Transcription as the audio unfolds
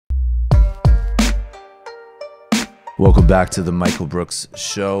Welcome back to the Michael Brooks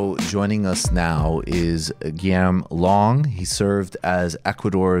Show. Joining us now is Guillaume Long. He served as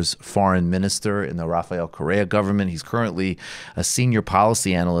Ecuador's foreign minister in the Rafael Correa government. He's currently a senior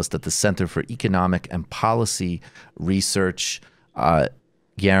policy analyst at the Center for Economic and Policy Research.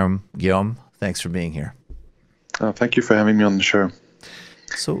 Guillaume, thanks for being here. Thank you for having me on the show.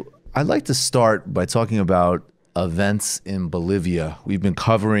 So I'd like to start by talking about events in Bolivia. We've been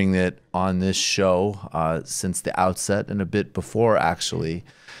covering it on this show since the outset and a bit before, actually.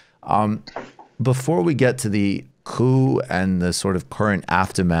 Before we get to the coup and the sort of current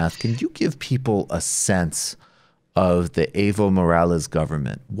aftermath, can you give people a sense of the Evo Morales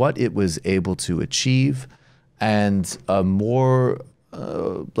government, what it was able to achieve, and a more,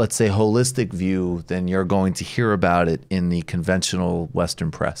 let's say, holistic view than you're going to hear about it in the conventional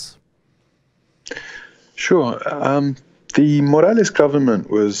Western press? Sure. The Morales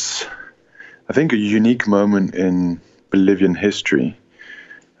government was, I think, a unique moment in Bolivian history.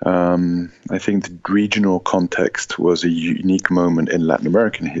 I think the regional context was a unique moment in Latin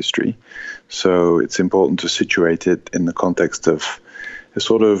American history. So it's important to situate it in the context of a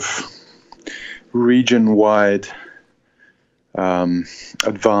sort of region-wide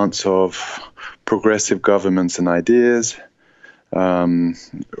advance of progressive governments and ideas,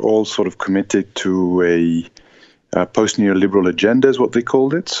 all sort of committed to a post-neoliberal agenda is what they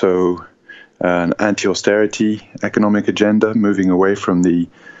called it. So an anti-austerity economic agenda, moving away from the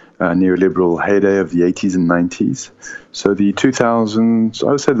neoliberal heyday of the 80s and 90s. So the 2000s,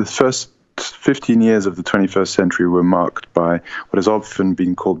 I would say the first 15 years of the 21st century were marked by what has often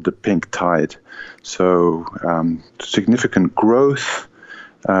been called the pink tide. So significant growth,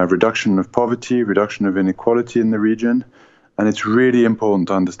 reduction of poverty, reduction of inequality in the region. And it's really important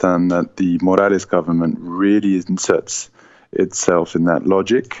to understand that the Morales government really inserts itself in that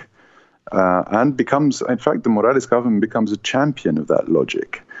logic and becomes, in fact, the Morales government becomes a champion of that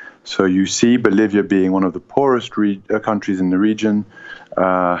logic. So you see Bolivia being one of the poorest countries in the region,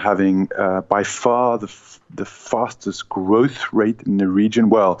 having by far the fastest growth rate in the region.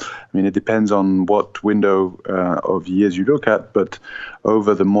 Well, I mean, it depends on what window of years you look at, but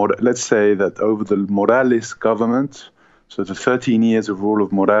let's say that over the Morales government, so the 13 years of rule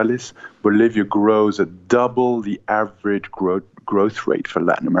of Morales, Bolivia grows at double the average growth rate for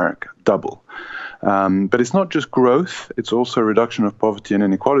Latin America, double. But it's not just growth, it's also reduction of poverty and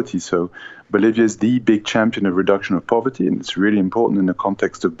inequality. So Bolivia is the big champion of reduction of poverty, and it's really important in the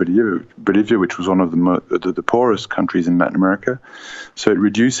context of Bolivia, which was one of the poorest countries in Latin America. So it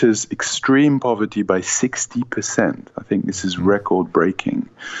reduces extreme poverty by 60%. I think this is record-breaking.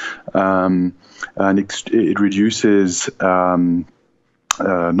 And it reduces normal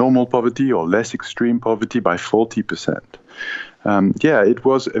poverty or less extreme poverty by 40%. It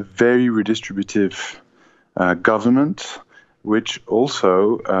was a very redistributive government, which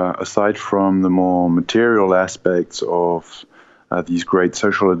also, aside from the more material aspects of these great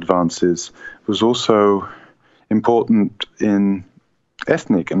social advances, was also important in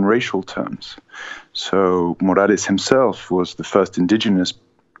ethnic and racial terms. So Morales himself was the first indigenous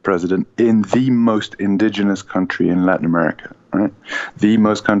president in the most indigenous country in Latin America, right? The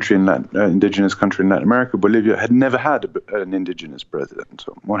most indigenous country in Latin America. Bolivia had never had an indigenous president.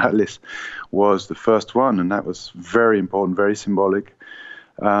 So Morales was the first one, and that was very important, very symbolic.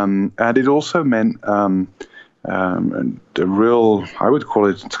 And it also meant a real, I would call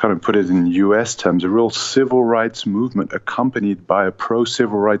it, to kind of put it in US terms, a real civil rights movement accompanied by a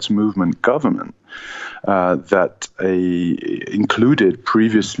pro-civil rights movement government that included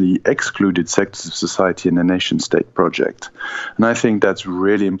previously excluded sectors of society in the nation-state project. And I think that's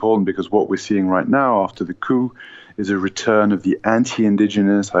really important because what we're seeing right now after the coup is a return of the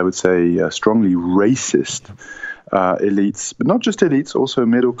anti-indigenous, I would say strongly racist elites, but not just elites, also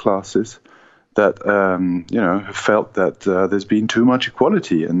middle classes, that have felt that there's been too much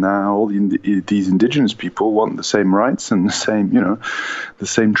equality, and now all these indigenous people want the same rights and the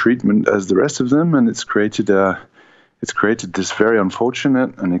same treatment as the rest of them, and it's created this very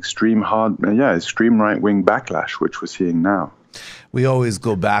unfortunate and extreme right-wing backlash, which we're seeing now. We always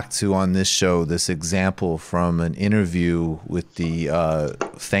go back to, on this show, this example from an interview with the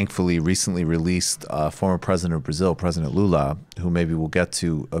thankfully recently released former president of Brazil, President Lula, who maybe we'll get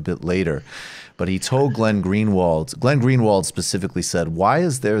to a bit later. But he told Glenn Greenwald specifically said, why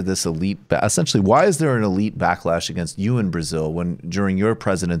is there this why is there an elite backlash against you in Brazil when during your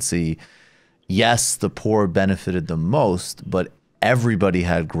presidency, yes, the poor benefited the most, but everybody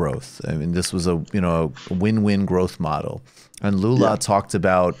had growth. I mean, this was a win-win growth model. And Lula talked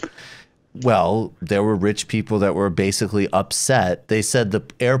about, well, there were rich people that were basically upset. They said the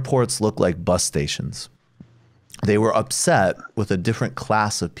airports look like bus stations. they were upset with a different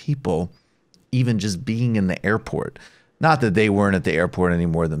class of people, even just being in the airport. Not that they weren't at the airport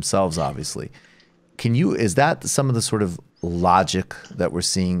anymore themselves, obviously. Is that some of the sort of logic that we're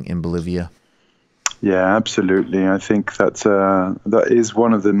seeing in Bolivia? Yeah, absolutely. I think that is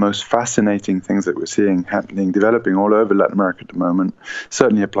one of the most fascinating things that we're seeing developing all over Latin America at the moment.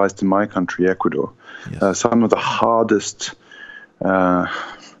 Certainly applies to my country, Ecuador. Yes. Some of the hardest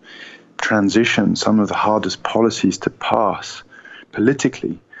transitions, some of the hardest policies to pass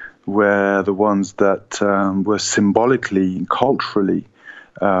politically were the ones that were symbolically and culturally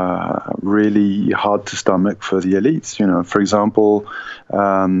really hard to stomach for the elites. For example,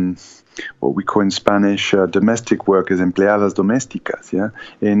 what we call in Spanish domestic workers, empleadas domésticas. Yeah,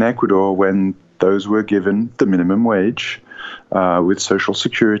 in Ecuador, when those were given the minimum wage, with social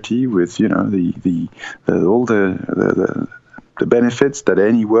security, with all the benefits that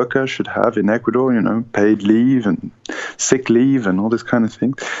any worker should have in Ecuador, paid leave and sick leave and all this kind of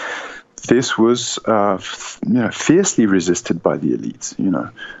thing. This was, fiercely resisted by the elites.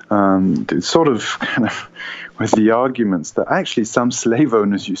 Sort of with the arguments that actually some slave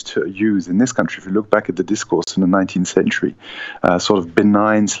owners used to use in this country. If you look back at the discourse in the 19th century, sort of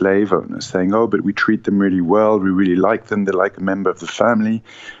benign slave owners saying, "Oh, but we treat them really well. We really like them. They're like a member of the family."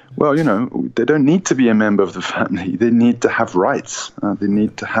 Well, they don't need to be a member of the family. They need to have rights. They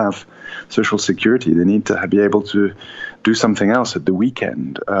need to have social security. They need to be able to do something else at the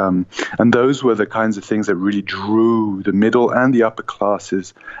weekend. And those were the kinds of things that really drew the middle and the upper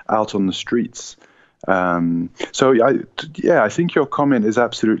classes out on the streets. I think your comment is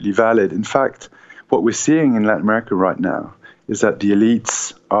absolutely valid. In fact, what we're seeing in Latin America right now is that the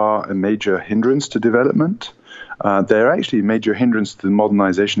elites are a major hindrance to development. They're actually a major hindrance to the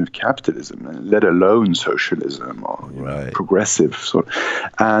modernization of capitalism, let alone socialism or progressive sort.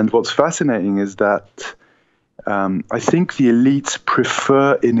 And what's fascinating is that I think the elites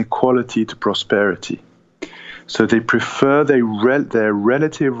prefer inequality to prosperity. So they prefer their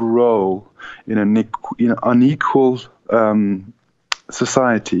relative role in an unequal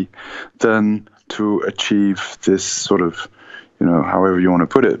society than to achieve this sort of, however you want to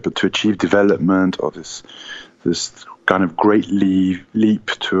put it, but to achieve development or this kind of great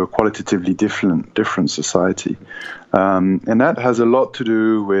leap to a qualitatively different society. And that has a lot to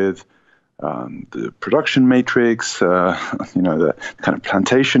do with the production matrix, the kind of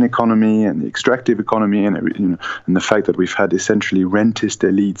plantation economy and the extractive economy, and the fact that we've had essentially rentist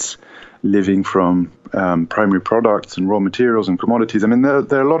elites living from primary products and raw materials and commodities. I mean, there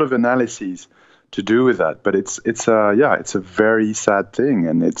are a lot of analyses to do with that, but it's a very sad thing,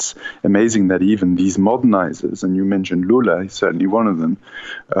 and it's amazing that even these modernizers, and you mentioned Lula, he's certainly one of them,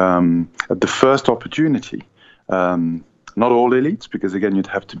 at the first opportunity. Not all elites, because again, you'd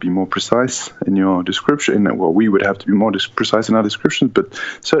have to be more precise in your description. Well, we would have to be more precise in our descriptions, but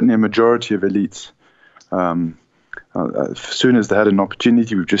certainly a majority of elites, as soon as they had an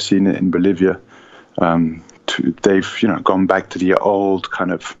opportunity, we've just seen it in Bolivia, they've gone back to the old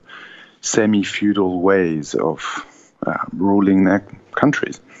kind of semi-feudal ways of ruling their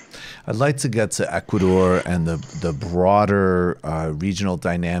countries. I'd like to get to Ecuador and the broader regional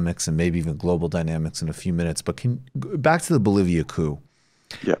dynamics and maybe even global dynamics in a few minutes. But back to the Bolivia coup.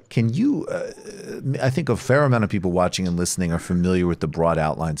 Yeah. Can you, I think a fair amount of people watching and listening are familiar with the broad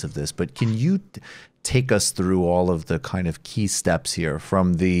outlines of this, but can you take us through all of the kind of key steps here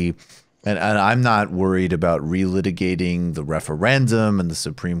from and I'm not worried about relitigating the referendum and the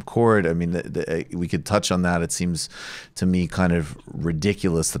Supreme Court. I mean, we could touch on that. It seems to me kind of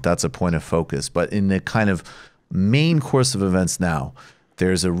ridiculous that that's a point of focus. But in the kind of main course of events now,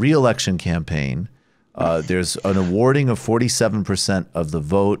 there's a re-election campaign. There's an awarding of 47% of the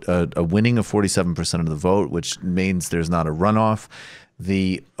vote, a winning of 47% of the vote, which means there's not a runoff.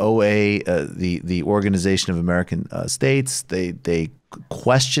 The OA, the Organization of American States, they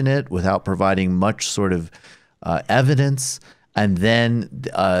question it without providing much sort of evidence, and then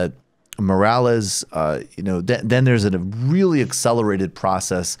Morales, then there's a really accelerated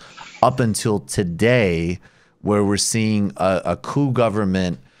process up until today, where we're seeing a coup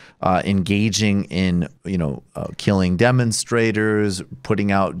government engaging in, killing demonstrators,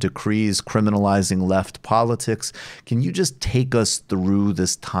 putting out decrees criminalizing left politics. Can you just take us through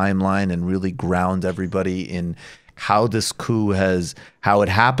this timeline and really ground everybody in how this coup how it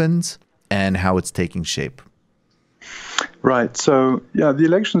happened and how it's taking shape? Right. So, the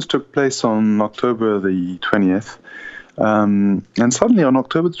elections took place on October the 20th. And suddenly on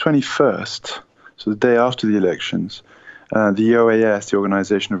October the 21st, so the day after the elections, the OAS, the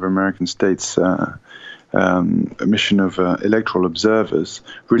Organization of American States, a mission of electoral observers,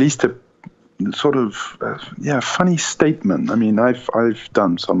 released a sort of funny statement. I mean, I've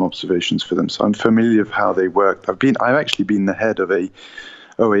done some observations for them, so I'm familiar with how they work. I've actually been the head of a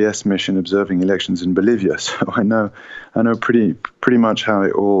OAS mission observing elections in Bolivia, so I know pretty much how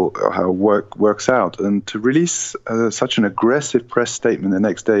it works out. And to release such an aggressive press statement the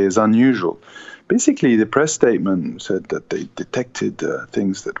next day is unusual. Basically, the press statement said that they detected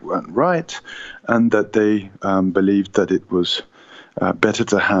things that weren't right, and that they believed that it was better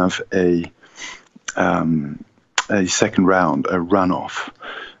to have a second round, a runoff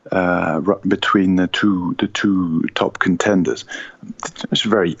between the two top contenders. It's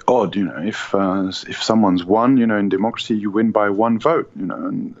very odd, if someone's won, in democracy you win by one vote,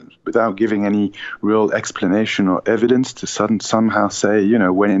 and without giving any real explanation or evidence to somehow say,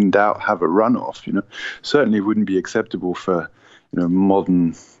 when in doubt have a runoff, certainly wouldn't be acceptable for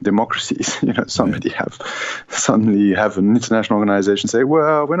modern democracies. Suddenly have an international organization say,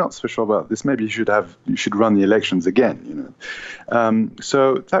 well, we're not so sure about this. Maybe you should run the elections again.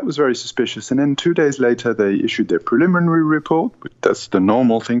 So that was very suspicious. And then 2 days later, they issued their preliminary report. That's the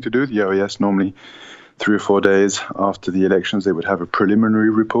normal thing to do. The OAS normally 3 or 4 days after the elections, they would have a preliminary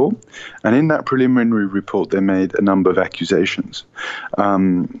report. And in that preliminary report, they made a number of accusations.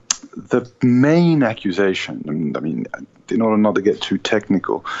 The main accusation, I mean, in order not to get too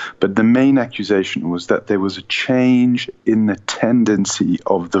technical, but the main accusation was that there was a change in the tendency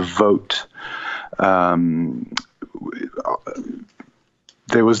of the vote.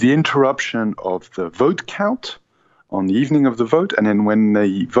 There was the interruption of the vote count on the evening of the vote, and then when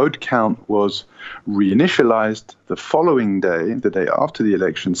the vote count was reinitialized the following day, the day after the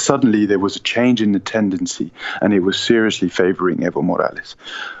election, suddenly there was a change in the tendency, and it was seriously favoring Evo Morales.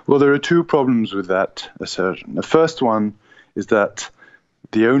 Well, there are two problems with that assertion. The first one is that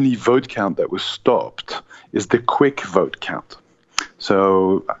the only vote count that was stopped is the quick vote count.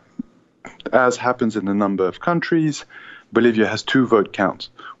 So, as happens in a number of countries, Bolivia has two vote counts.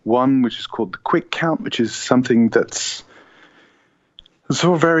 One, which is called the quick count, which is something that's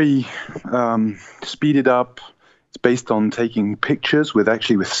so very speeded up. It's based on taking pictures with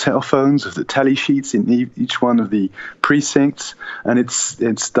cell phones of the tally sheets in each one of the precincts, and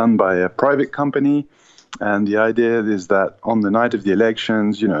it's done by a private company. And the idea is that on the night of the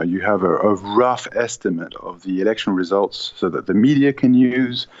elections, you have a rough estimate of the election results so that the media can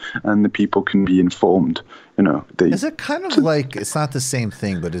use and the people can be informed. Is it kind of like, it's not the same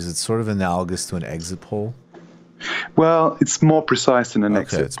thing, but is it sort of analogous to an exit poll? Well, it's more precise than an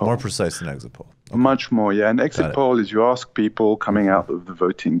exit poll. It's more precise than an exit poll. Okay. Much more, yeah. An exit poll is you ask people coming out of the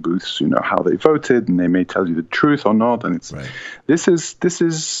voting booths, how they voted, and they may tell you the truth or not. And it's this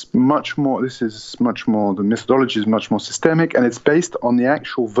is much more. The methodology is much more systemic, and it's based on the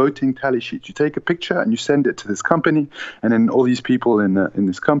actual voting tally sheet. You take a picture and you send it to this company, and then all these people in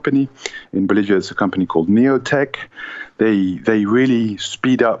this company, in Bolivia, it's a company called Neotech. They really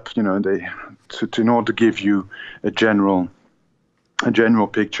speed up, in order to give you a general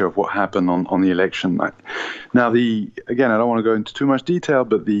picture of what happened on the election night. Now, again, I don't want to go into too much detail,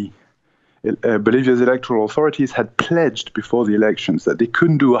 but Bolivia's electoral authorities had pledged before the elections that they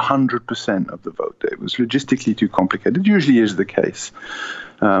couldn't do 100% of the vote. It was logistically too complicated. It usually is the case.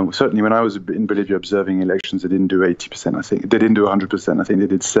 Certainly, when I was in Bolivia observing elections, they didn't do 80%. I think they didn't do 100%. I think they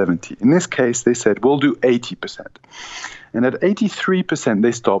did 70%. In this case, they said we'll do 80%, and at 83%,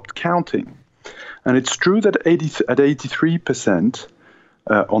 they stopped counting. And it's true that at 83%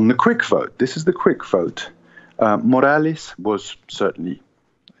 on the quick vote, this is the quick vote, Morales was certainly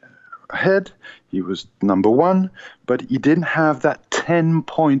ahead. He was number one, but he didn't have that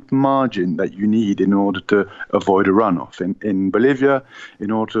 10-point margin that you need in order to avoid a runoff. In Bolivia,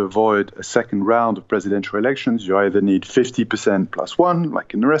 in order to avoid a second round of presidential elections, you either need 50% plus one,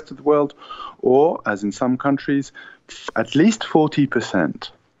 like in the rest of the world, or, as in some countries, at least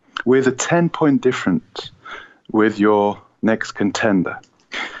 40%. With a 10-point difference with your next contender.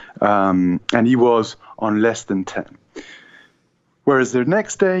 And he was on less than 10. Whereas the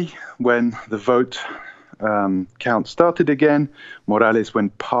next day, when the vote count started again, Morales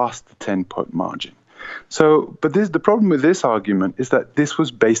went past the 10-point margin. So, but the problem with this argument is that this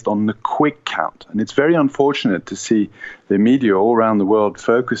was based on the quick count. And it's very unfortunate to see the media all around the world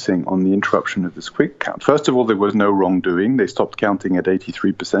focusing on the interruption of this quick count. First of all, there was no wrongdoing. They stopped counting at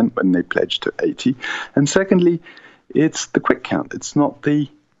 83% when they pledged to 80%. And secondly, it's the quick count. It's not the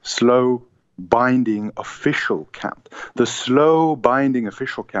slow binding official count. The slow binding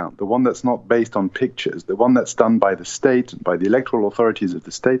official count, the one that's not based on pictures, the one that's done by the state, by the electoral authorities of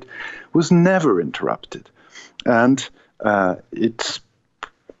the state, was never interrupted. And it's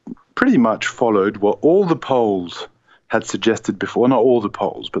pretty much followed what all the polls had suggested before, not all the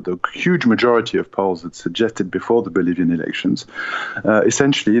polls, but the huge majority of polls had suggested before the Bolivian elections,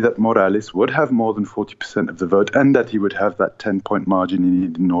 essentially that Morales would have more than 40% of the vote and that he would have that 10-point margin he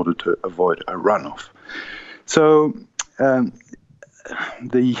needed in order to avoid a runoff. So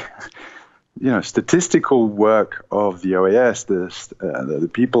the statistical work of the OAS, the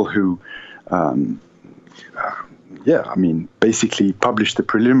people who basically published the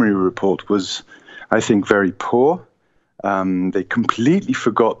preliminary report was, I think, very poor. They completely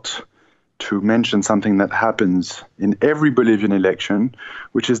forgot to mention something that happens in every Bolivian election,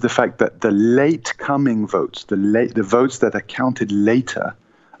 which is the fact that the late coming votes, the votes that are counted later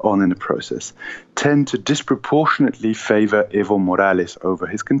on in the process, tend to disproportionately favor Evo Morales over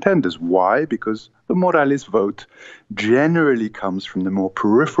his contenders. Why? Because the Morales vote generally comes from the more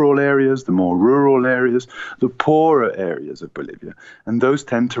peripheral areas, the more rural areas, the poorer areas of Bolivia, and those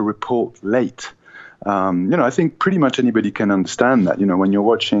tend to report late. I think pretty much anybody can understand that. When you're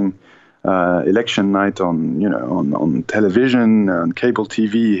watching election night on television and cable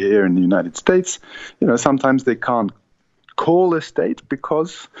TV here in the United States, sometimes they can't call a state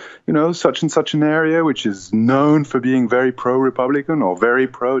because, such and such an area, which is known for being very pro-Republican or very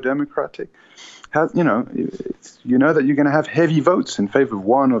pro-Democratic, has, that you're going to have heavy votes in favor of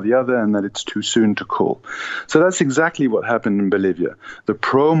one or the other and that it's too soon to call. So that's exactly what happened in Bolivia. The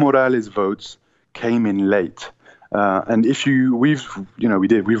pro-Morales votes came in late. And we've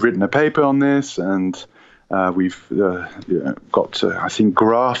written a paper on this, and we've got, I think,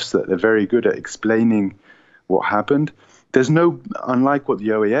 graphs that are very good at explaining what happened. There's unlike what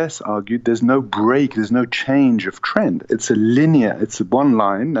the OAS argued, there's no break, there's no change of trend. It's a linear, it's one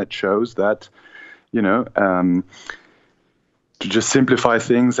line that shows that, to just simplify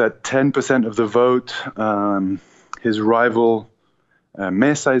things, at 10% of the vote, his rival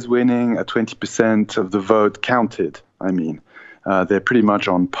Mesa is winning, at 20% of the vote counted. They're pretty much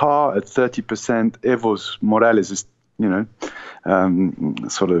on par at 30%. Evo Morales is,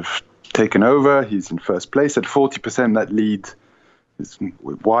 sort of taken over. He's in first place. At 40%, that lead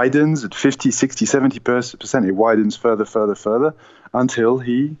widens. At 50, 60, 70%, it widens further until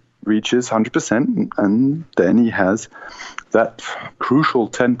he reaches 100%, and then he has that crucial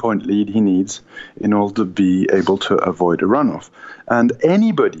 10-point lead he needs in order to be able to avoid a runoff. And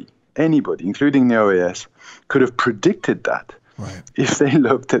anybody, including the OAS, could have predicted that if they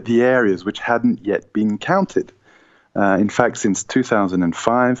looked at the areas which hadn't yet been counted. In fact, since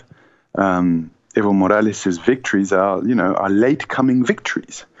 2005, Evo Morales' victories are late-coming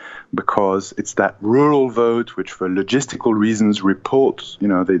victories, because it's that rural vote which, for logistical reasons, reports.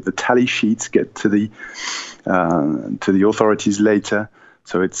 The tally sheets get to the authorities later,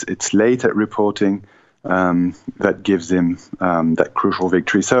 so it's late at reporting that gives him that crucial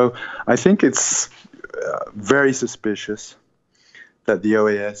victory. So I think it's very suspicious that the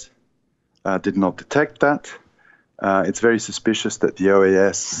OAS did not detect that. It's very suspicious that the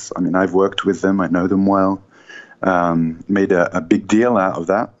OAS, I've worked with them, I know them well, made a big deal out of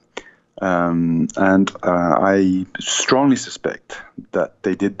that. And I strongly suspect that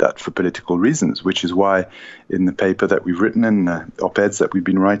they did that for political reasons, which is why in the paper that we've written and op-eds that we've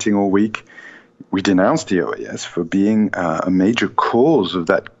been writing all week, we denounced the OAS for being a major cause of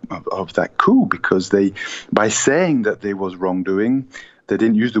that coup, because by saying that there was wrongdoing, they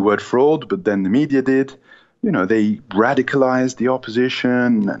didn't use the word fraud, but then the media did. They radicalized the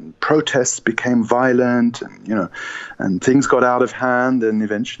opposition, and protests became violent, and things got out of hand, and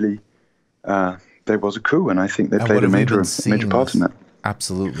eventually there was a coup, and I think they played a major part in that.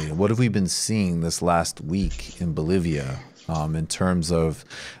 Absolutely. What have we been seeing this last week in Bolivia in terms of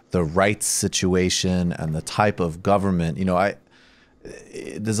the rights situation and the type of government?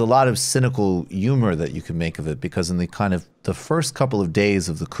 There's a lot of cynical humor that you can make of it, because in the first couple of days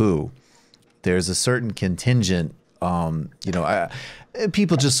of the coup, there's a certain contingent,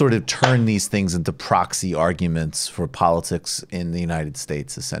 people just sort of turn these things into proxy arguments for politics in the United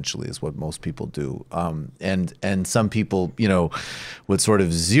States, essentially, is what most people do. And some people, would sort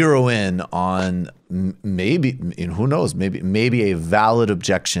of zero in on maybe, who knows, maybe a valid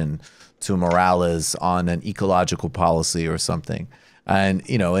objection to Morales on an ecological policy or something. And,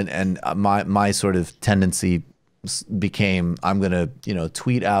 my sort of tendency became, I'm going to,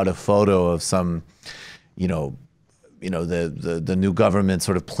 tweet out a photo of some, the new government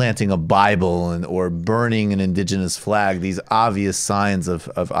sort of planting a Bible or burning an indigenous flag, these obvious signs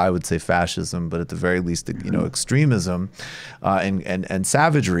of I would say fascism, but at the very least, extremism and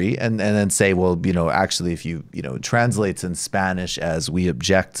savagery, and then say, well, actually, if you translates in Spanish as we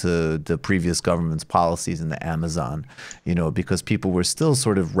object to the previous government's policies in the Amazon, because people were still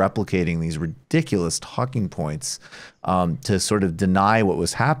sort of replicating these ridiculous talking points to sort of deny what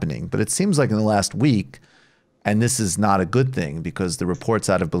was happening. But it seems like in the last week, and this is not a good thing because the reports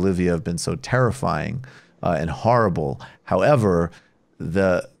out of Bolivia have been so terrifying and horrible. However,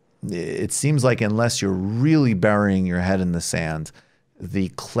 it seems like unless you're really burying your head in the sand, the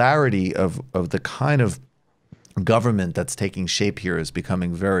clarity of the kind of government that's taking shape here is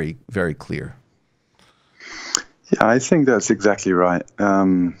becoming very, very clear. Yeah, I think that's exactly right.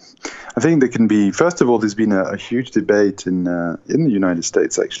 I think there can be, first of all, there's been a huge debate in the United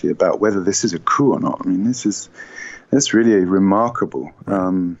States, actually, about whether this is a coup or not. I mean, that's really remarkable.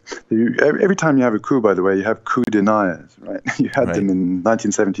 Every time you have a coup, by the way, you have coup deniers, right? You had them in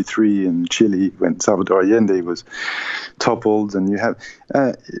 1973 in Chile when Salvador Allende was toppled, and you have,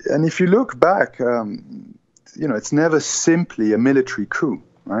 and if you look back, it's never simply a military coup.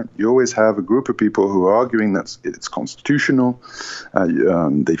 Right? You always have a group of people who are arguing that it's constitutional.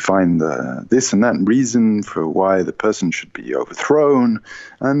 They find this and that reason for why the person should be overthrown,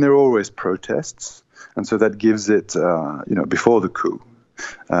 and there are always protests. And so that gives it, before the coup,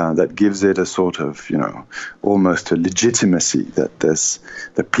 that gives it a sort of, almost a legitimacy that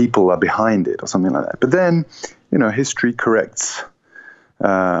the people are behind it or something like that. But then, history corrects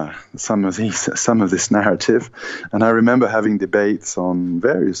some of this narrative, and I remember having debates on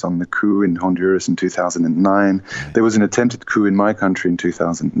the coup in Honduras in 2009. There was an attempted coup in my country in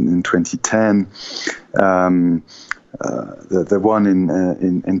 2010. The one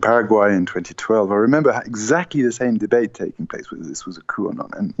in Paraguay in 2012. I remember exactly the same debate taking place, whether this was a coup or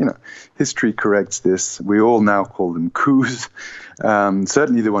not. And history corrects this. We all now call them coups.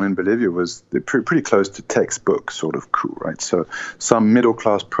 Certainly, the one in Bolivia was pretty close to textbook sort of coup, right? So some middle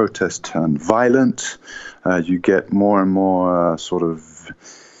class protest turned violent. You get more and more sort of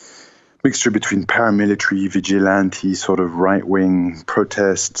mixture between paramilitary, vigilante, sort of right-wing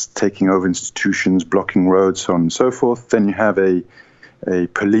protests, taking over institutions, blocking roads, so on and so forth. Then you have a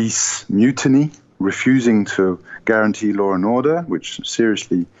police mutiny, refusing to guarantee law and order, which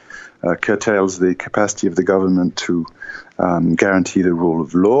seriously curtails the capacity of the government to guarantee the rule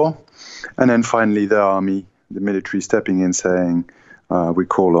of law. And then finally the army, the military stepping in saying, we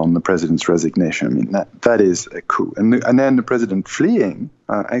call on the president's resignation. I mean, that is a coup. And then the president fleeing,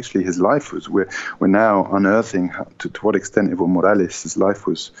 actually his life was, we're now unearthing to what extent Evo Morales' life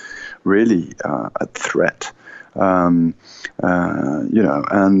was really a threat. And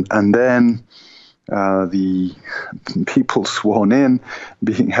then the people sworn in,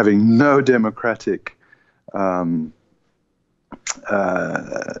 having no democratic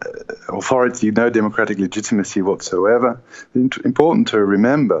authority, no democratic legitimacy whatsoever. It's important to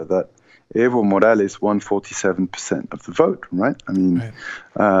remember that Evo Morales won 47% of the vote, right? I mean,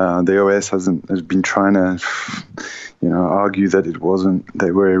 the OS has been trying to, argue that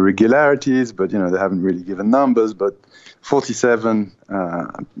there were irregularities, but, they haven't really given numbers, but 47,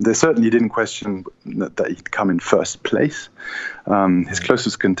 they certainly didn't question that he'd come in first place. His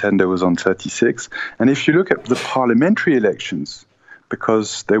closest contender was on 36. And if you look at the parliamentary elections,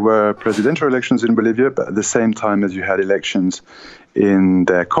 because there were presidential elections in Bolivia, but at the same time as you had elections in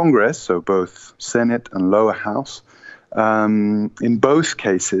their Congress, so both Senate and lower house, in both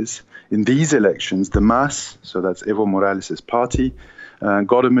cases, in these elections, the MAS, so that's Evo Morales' party,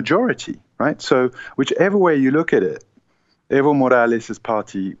 got a majority, right? So whichever way you look at it, Evo Morales'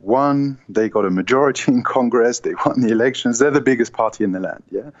 party won. They got a majority in Congress. They won the elections. They're the biggest party in the land,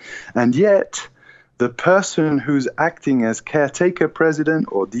 yeah? And yet, the person who's acting as caretaker president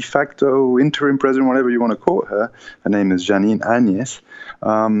or de facto interim president, whatever you want to call her name is Janine Áñez,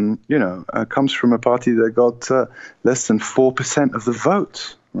 comes from a party that got less than 4% of the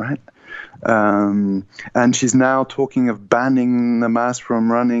vote, right? And she's now talking of banning the MAS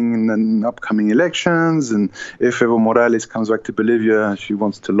from running in the upcoming elections. And if Evo Morales comes back to Bolivia, she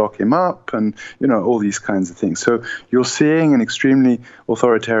wants to lock him up and, all these kinds of things. So you're seeing an extremely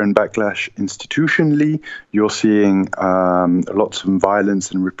authoritarian backlash institutionally. You're seeing lots of violence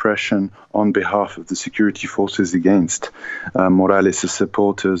and repression on behalf of the security forces against Morales'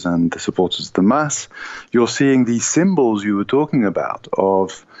 supporters and the supporters of the MAS. You're seeing these symbols you were talking about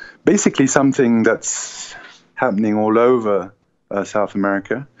of basically something that's happening all over South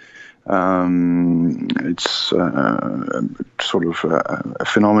America, It's sort of a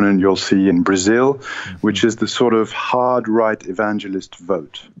phenomenon you'll see in Brazil, which is the sort of hard right evangelist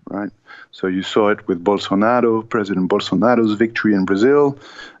vote, right? So you saw it with Bolsonaro, President Bolsonaro's victory in Brazil,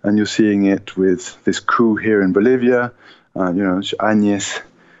 and you're seeing it with this coup here in Bolivia. Agnes,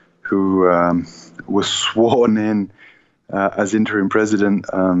 who was sworn in as interim president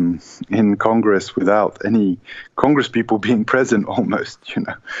in Congress without any Congress people being present almost,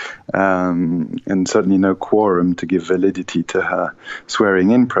 and certainly no quorum to give validity to her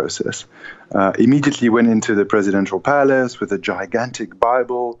swearing-in process. Immediately went into the presidential palace with a gigantic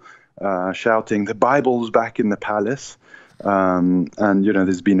Bible, shouting, "The Bible's back in the palace." And,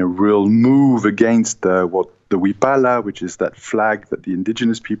 there's been a real move against the Huipala, which is that flag that the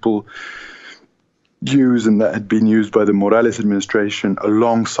indigenous people use and that had been used by the Morales administration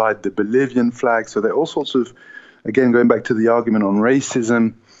alongside the Bolivian flag. So there are all sorts of, again, going back to the argument on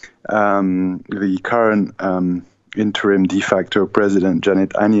racism, the current interim de facto president,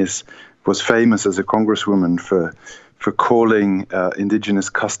 Janet Áñez, was famous as a congresswoman for calling indigenous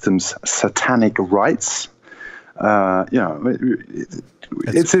customs satanic rites.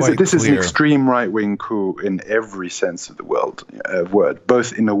 This is an extreme right-wing coup in every sense of the word,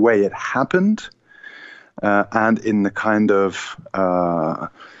 both in the way it happened and in the kind of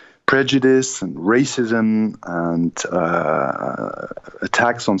prejudice and racism and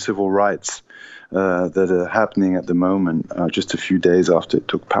attacks on civil rights that are happening at the moment, just a few days after it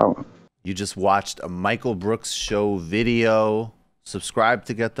took power. You just watched a Michael Brooks show video. Subscribe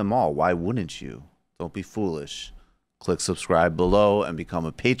to get them all. Why wouldn't you? Don't be foolish. Click subscribe below and become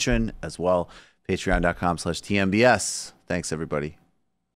a patron as well. Patreon.com/TMBS. Thanks, everybody.